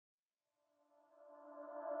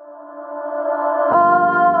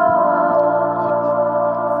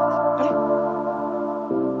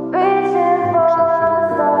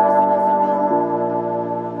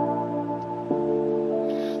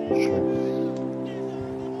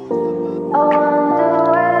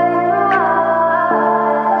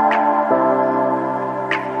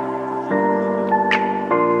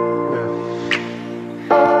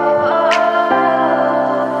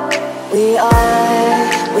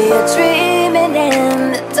We're dreaming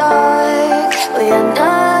in the dark. We are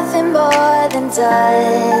nothing more than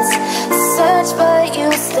dust. Search but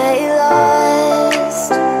you stay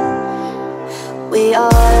lost. We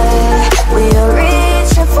are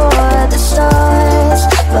reaching for the stars,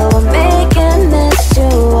 but we're making this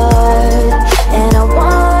too hard. And I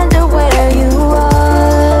wonder where you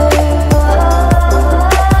are.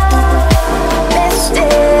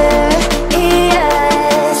 Mysterious,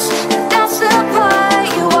 that's the part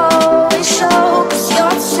you always show, 'cause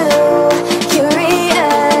you're too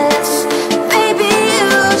curious. Maybe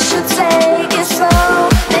you should take it slow.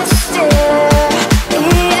 Mysterious,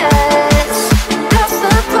 that's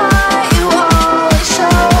the part you always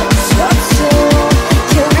show, 'cause you're too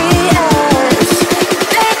curious.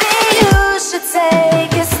 Maybe you should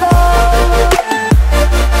take it slow.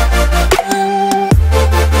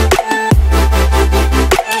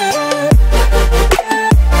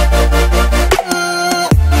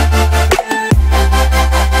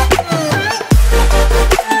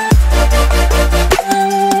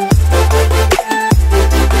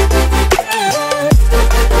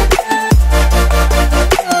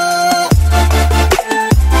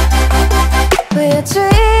 We're